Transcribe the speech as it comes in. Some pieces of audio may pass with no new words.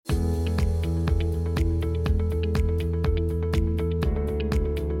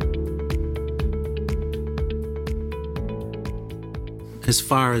as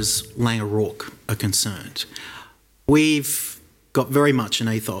far as Laing O'Rourke are concerned, we've got very much an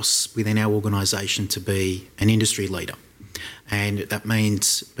ethos within our organisation to be an industry leader. And that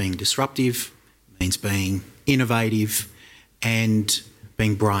means being disruptive, means being innovative and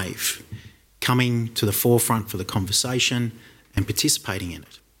being brave, coming to the forefront for the conversation and participating in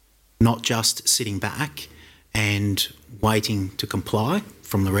it, not just sitting back and waiting to comply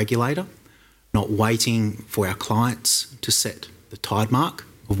from the regulator, not waiting for our clients to set the tide mark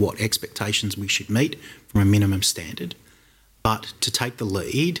of what expectations we should meet from a minimum standard, but to take the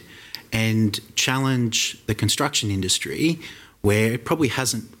lead and challenge the construction industry where it probably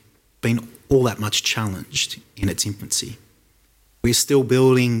hasn't been all that much challenged in its infancy. We're still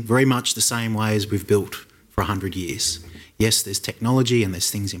building very much the same way as we've built for 100 years. Yes, there's technology and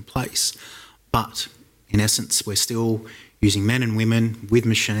there's things in place, but in essence, we're still using men and women with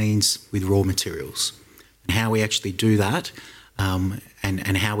machines, with raw materials. And how we actually do that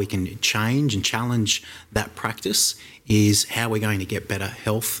and how we can change and challenge that practice is how we're going to get better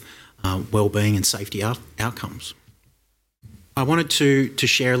health, wellbeing and safety outcomes. I wanted to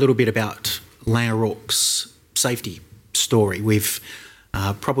share a little bit about Laing O'Rourke's safety story. We've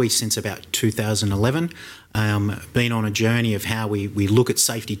probably since about 2011 been on a journey of how we look at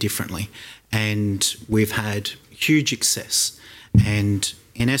safety differently, and we've had huge success. And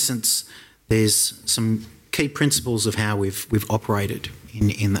in essence, there's some key principles of how we've operated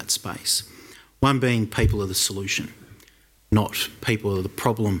in that space. One being people are the solution, not people are the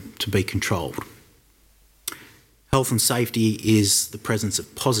problem to be controlled. Health and safety is the presence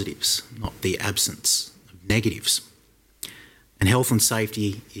of positives, not the absence of negatives. And health and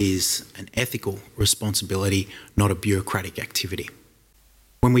safety is an ethical responsibility, not a bureaucratic activity.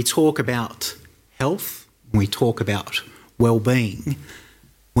 When we talk about health, when we talk about well-being,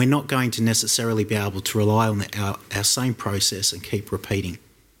 we're not going to necessarily be able to rely on our same process and keep repeating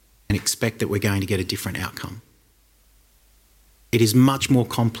and expect that we're going to get a different outcome. It is much more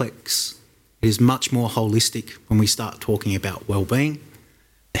complex. It is much more holistic when we start talking about well-being,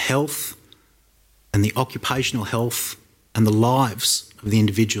 the health and the occupational health and the lives of the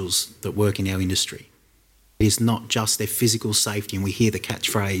individuals that work in our industry. It is not just their physical safety, and we hear the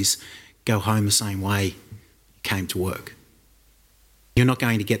catchphrase, go home the same way you came to work. You're not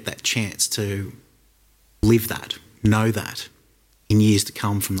going to get that chance to live that, know that, in years to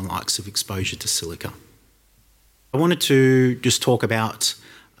come from the likes of exposure to silica. I wanted to just talk about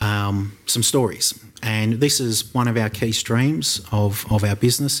some stories, and this is one of our key streams of our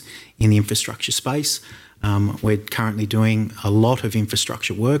business in the infrastructure space. We're currently doing a lot of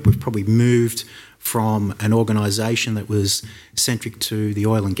infrastructure work. We've probably moved from an organisation that was centric to the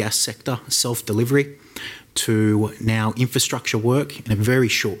oil and gas sector, self-delivery, to now infrastructure work in a very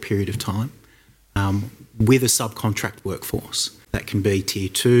short period of time with a subcontract workforce. That can be tier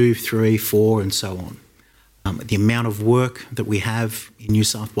 2, 3, 4 and so on. The amount of work that we have in New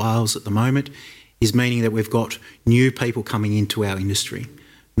South Wales at the moment is meaning that we've got new people coming into our industry,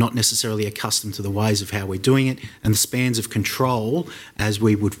 not necessarily accustomed to the ways of how we're doing it, and the spans of control as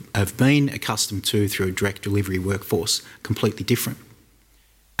we would have been accustomed to through a direct delivery workforce, completely different.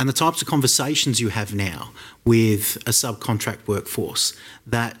 And the types of conversations you have now with a subcontract workforce,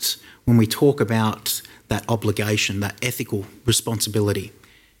 that when we talk about that obligation, that ethical responsibility,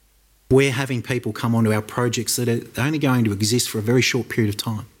 we're having people come onto our projects that are only going to exist for a very short period of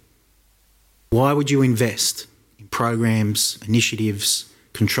time. Why would you invest in programs, initiatives,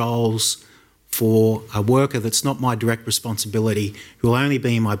 controls for a worker that's not my direct responsibility, who will only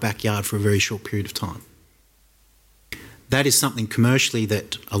be in my backyard for a very short period of time? That is something commercially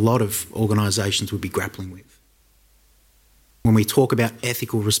that a lot of organisations would be grappling with. When we talk about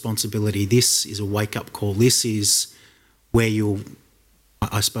ethical responsibility, this is a wake-up call. This is where you'll,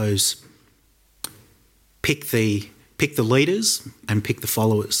 I suppose, pick the leaders and pick the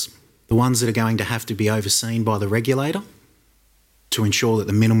followers, the ones that are going to have to be overseen by the regulator to ensure that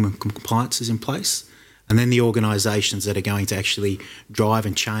the minimum compliance is in place, and then the organisations that are going to actually drive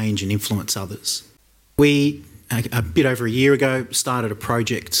and change and influence others. We, a bit over a year ago, started a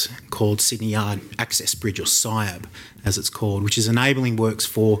project called Sydney Yard Access Bridge, or SYAB as it's called, which is enabling works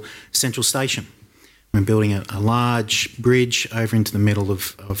for Central Station. We're building a large bridge over into the middle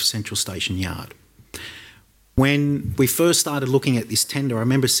of Central Station Yard. When we first started looking at this tender, I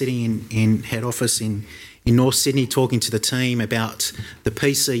remember sitting in head office in North Sydney talking to the team about the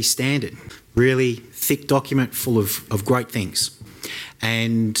PC standard, really thick document full of great things.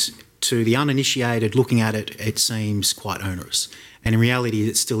 And to the uninitiated looking at it, it seems quite onerous. And in reality,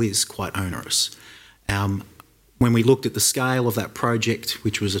 it still is quite onerous. When we looked at the scale of that project,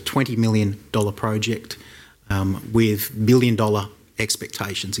 which was a $20 million project with $1 billion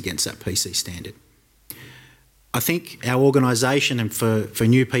expectations against that PC standard. I think our organisation, and for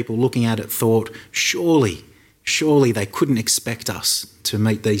new people looking at it, thought, surely they couldn't expect us to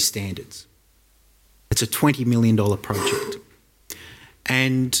meet these standards. It's a $20 million project.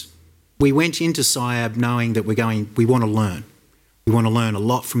 And we went into SIAB knowing that we want to learn. We want to learn a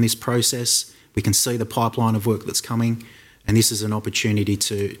lot from this process. We can see the pipeline of work that's coming, and this is an opportunity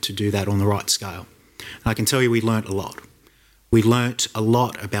to do that on the right scale. And I can tell you we learnt a lot. We learnt a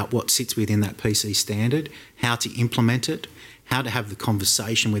lot about what sits within that PC standard, how to implement it, how to have the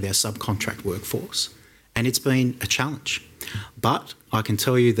conversation with our subcontract workforce. And it's been a challenge. But I can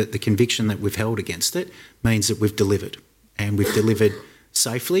tell you that the conviction that we've held against it means that we've delivered. And we've delivered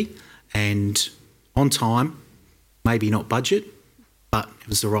safely and on time, maybe not budget, but it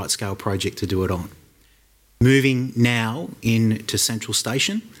was the right scale project to do it on. Moving now into Central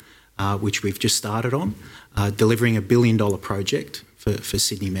Station, which we've just started on, delivering $1 billion project for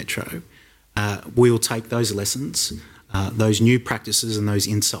Sydney Metro. We'll take those lessons, those new practices and those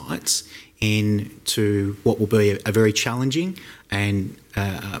insights into what will be a very challenging and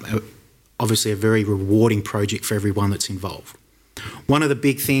obviously a very rewarding project for everyone that's involved. One of the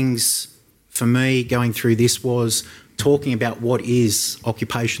big things for me going through this was talking about what is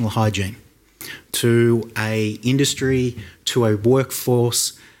occupational hygiene to a industry, to a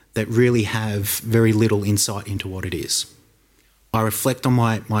workforce that really have very little insight into what it is. I reflect on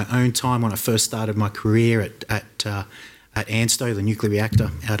my own time when I first started my career at ANSTO, the nuclear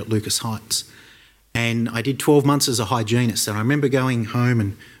reactor out at Lucas Heights. And I did 12 months as a hygienist. And I remember going home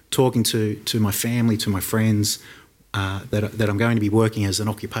and talking to my family, to my friends, that I'm going to be working as an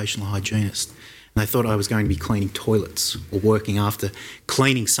occupational hygienist. And they thought I was going to be cleaning toilets or working after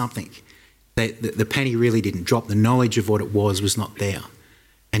cleaning something. The penny really didn't drop. The knowledge of what it was not there.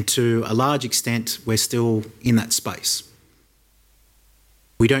 And to a large extent, we're still in that space.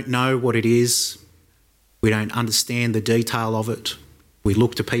 We don't know what it is. We don't understand the detail of it. We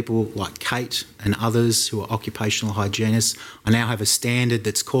look to people like Kate and others who are occupational hygienists. I now have a standard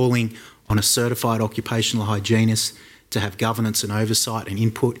that's calling on a certified occupational hygienist to have governance and oversight and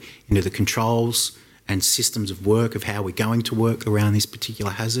input into the controls and systems of work of how we're going to work around this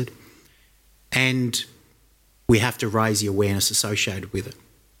particular hazard. And we have to raise the awareness associated with it.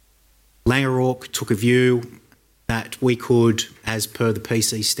 Laing O'Rourke took a view that we could, as per the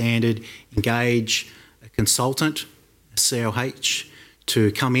PC standard, engage a consultant, a COH,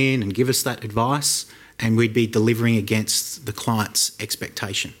 to come in and give us that advice, and we'd be delivering against the client's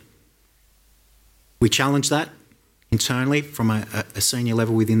expectation. We challenged that internally from a senior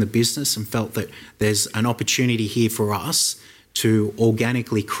level within the business and felt that there's an opportunity here for us to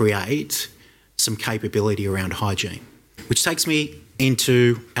organically create some capability around hygiene. Which takes me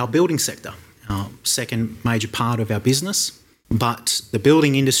into our building sector, our second major part of our business. But the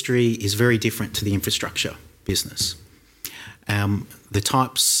building industry is very different to the infrastructure business. The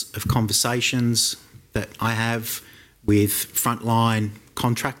types of conversations that I have with frontline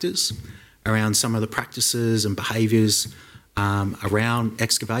contractors around some of the practices and behaviours around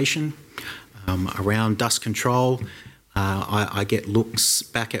excavation, around dust control, I get looks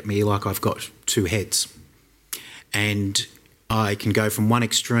back at me like I've got two heads. And I can go from one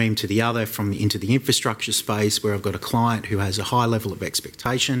extreme to the other, into the infrastructure space where I've got a client who has a high level of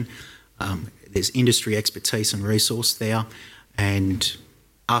expectation. There's industry expertise and resource there, and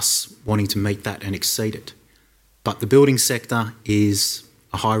us wanting to meet that and exceed it. But the building sector is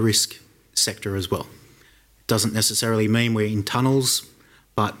a high-risk sector as well. It doesn't necessarily mean we're in tunnels,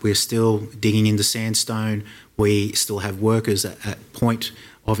 but we're still digging into sandstone. We still have workers at point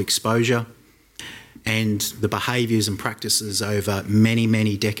of exposure, and the behaviours and practices over many,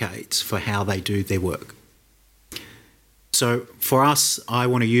 many decades for how they do their work. So for us, I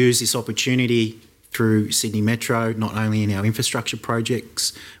want to use this opportunity through Sydney Metro, not only in our infrastructure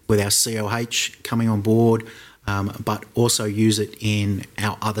projects with our COH coming on board, but also use it in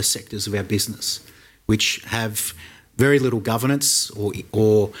our other sectors of our business, which have very little governance or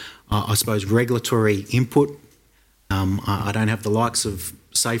I suppose, regulatory input. I don't have the likes of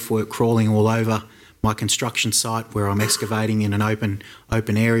safe work crawling all over my construction site where I'm excavating in an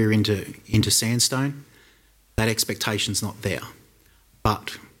open area into sandstone. That expectation's not there.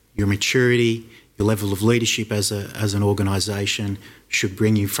 But your maturity, your level of leadership as an organisation should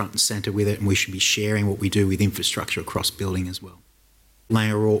bring you front and centre with it, and we should be sharing what we do with infrastructure across building as well.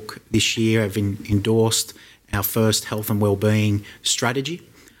 Laing O'Rourke this year have endorsed our first health and wellbeing strategy.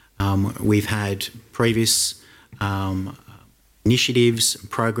 We've had previous initiatives and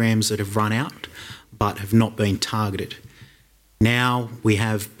programs that have run out but have not been targeted. Now we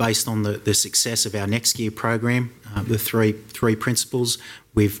have, based on the success of our next year program, the three principles,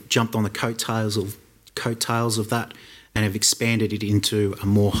 we've jumped on the coattails of that and have expanded it into a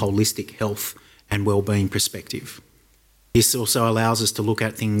more holistic health and wellbeing perspective. This also allows us to look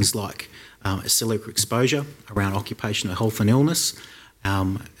at things like silica exposure around occupational health and illness,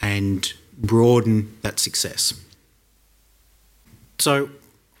 and broaden that success. So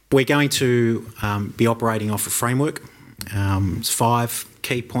we're going to be operating off a framework. It's 5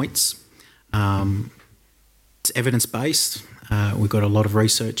 key points. It's evidence-based. We've got a lot of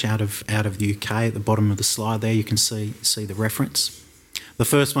research out of the UK. At the bottom of the slide there, you can see the reference. The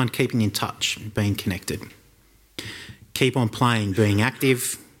first one, keeping in touch, being connected. Keep on playing, being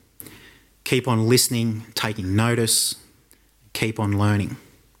active. Keep on listening, taking notice. Keep on learning.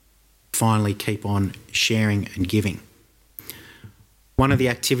 Finally, keep on sharing and giving. One of the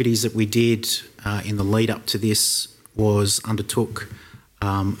activities that we did in the lead up to this was undertook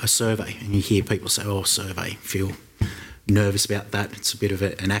a survey, and you hear people say, "Oh, survey," feel nervous about that. It's a bit of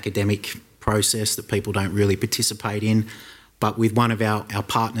an academic process that people don't really participate in. But with one of our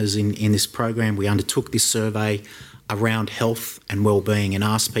partners in this program, we undertook this survey around health and wellbeing and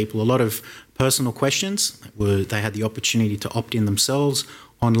asked people a lot of personal questions. They had the opportunity to opt in themselves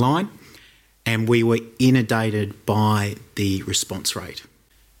online, and we were inundated by the response rate.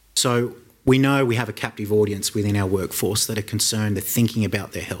 So we know we have a captive audience within our workforce that are concerned, they're thinking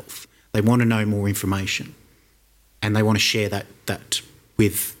about their health. They want to know more information, and they want to share that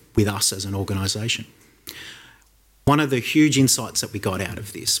with us as an organisation. One of the huge insights that we got out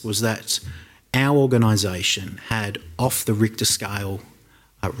of this was that our organisation had off the Richter scale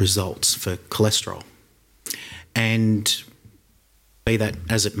results for cholesterol. And be that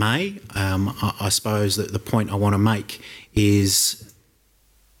as it may, I suppose that the point I want to make is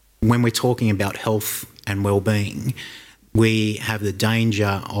when we're talking about health and wellbeing, we have the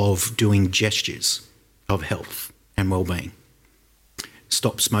danger of doing gestures of health and wellbeing.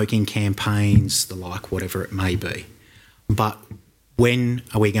 Stop smoking campaigns, the like, whatever it may be. But when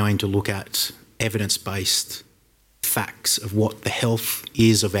are we going to look at evidence-based facts of what the health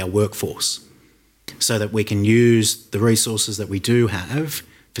is of our workforce so that we can use the resources that we do have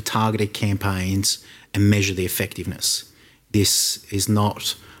for targeted campaigns and measure the effectiveness? This is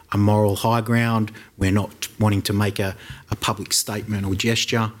not a moral high ground. We're not wanting to make a public statement or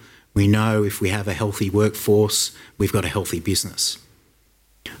gesture. We know if we have a healthy workforce, we've got a healthy business.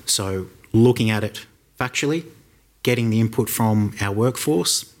 So looking at it factually, getting the input from our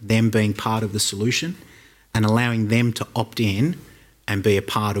workforce, them being part of the solution, and allowing them to opt in and be a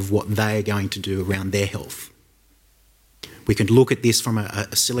part of what they are going to do around their health. We can look at this from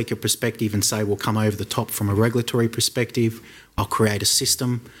a silica perspective and say we'll come over the top from a regulatory perspective. I'll create a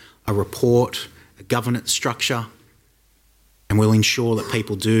system, a report, a governance structure, and we'll ensure that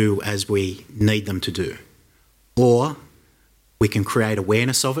people do as we need them to do. Or we can create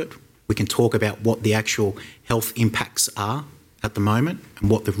awareness of it. We can talk about what the actual health impacts are at the moment and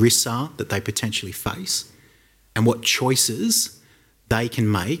what the risks are that they potentially face and what choices they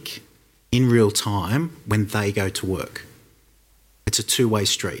can make in real time when they go to work. It's a two-way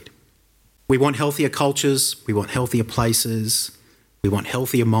street. We want healthier cultures, we want healthier places, we want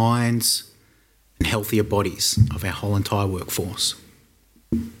healthier minds and healthier bodies of our whole entire workforce.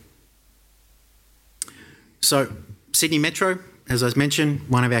 So, Sydney Metro, as I mentioned,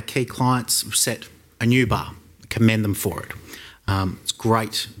 one of our key clients set a new bar. I commend them for it. It's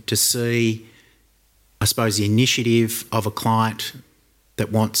great to see, I suppose, the initiative of a client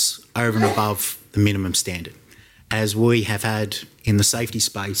that wants over and above the minimum standard, as we have had in the safety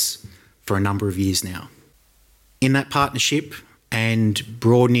space for a number of years now. In that partnership and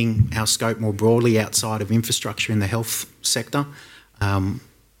broadening our scope more broadly outside of infrastructure in the health sector,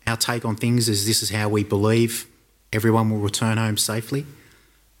 our take on things is this is how we believe everyone will return home safely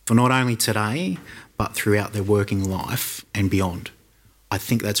for not only today, but throughout their working life and beyond. I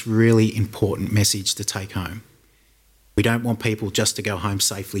think that's really important message to take home. We don't want people just to go home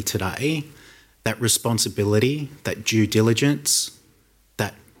safely today. That responsibility, that due diligence,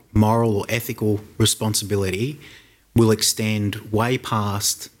 that moral or ethical responsibility will extend way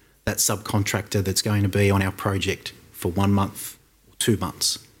past that subcontractor that's going to be on our project for 1 month or 2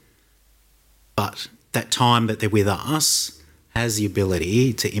 months. But that time that they're with us has the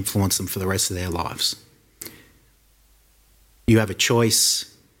ability to influence them for the rest of their lives. You have a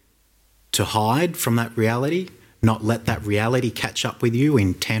choice to hide from that reality, not let that reality catch up with you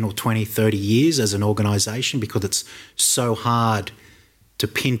in 10 or 20, 30 years as an organisation, because it's so hard to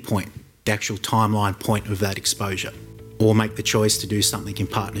pinpoint the actual timeline point of that exposure, or make the choice to do something in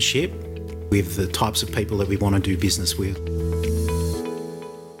partnership with the types of people that we want to do business with.